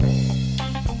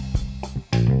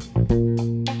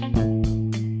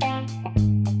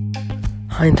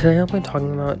Hi, today I'll be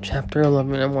talking about Chapter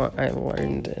 11 and what I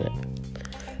learned in it.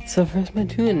 So first, my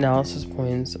two analysis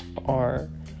points are,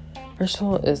 first of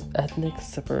all, is ethnic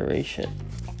separation.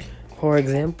 For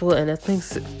example, an ethnic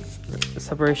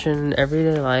separation in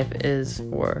everyday life is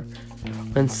for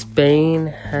when Spain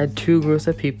had two groups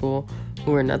of people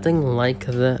who were nothing like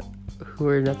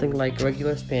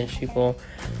regular Spanish people,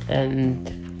 and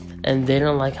they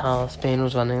don't like how Spain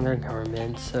was running their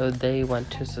government, so they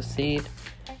went to secede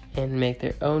and make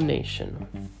their own nation.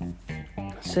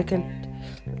 Second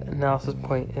analysis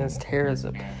point is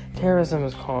terrorism. Terrorism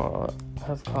has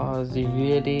caused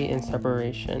unity and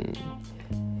separation.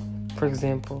 For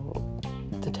example,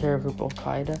 the terror group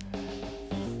Al-Qaeda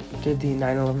did the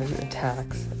 9/11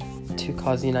 attacks to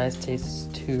cause the United States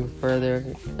to further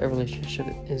their relationship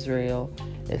with Israel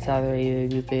and Saudi Arabia.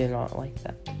 They did not like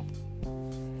that.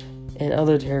 And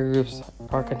other terror groups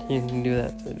are continuing to do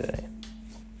that today.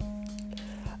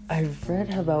 I've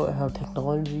read about how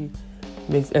technology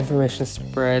makes information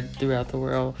spread throughout the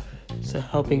world, so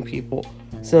helping people.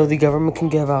 So the government can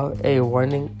give out a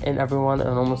warning and everyone and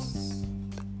almost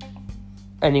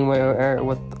anywhere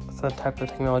with some type of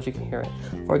technology can hear it.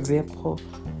 For example,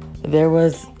 there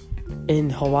was in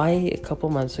Hawaii a couple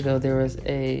months ago, there was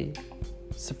a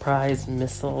surprise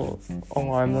missile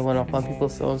alarm that went off on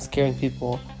people's phones, scaring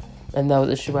people, and that was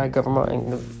issued by a government.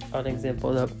 An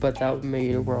example, but that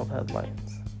made world headlines.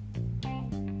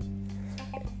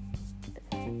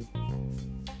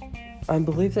 I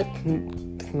believe that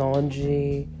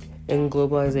technology and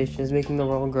globalization is making the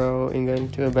world grow and going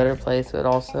to a better place, but it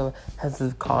also has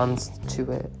its cons to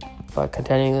it. But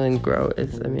continuing to grow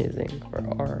is amazing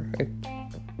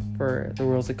for the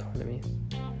world's economy.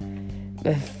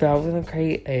 If I was going to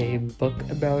create a book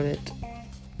about it,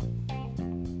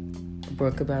 if I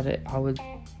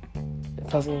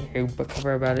was going to create a book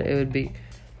cover about it, it would be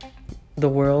the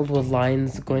world with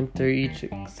lines going through each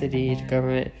city, each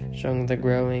government, showing the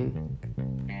growing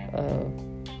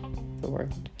the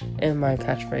world. And my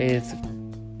catchphrase,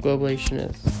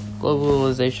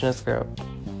 globalization is growth.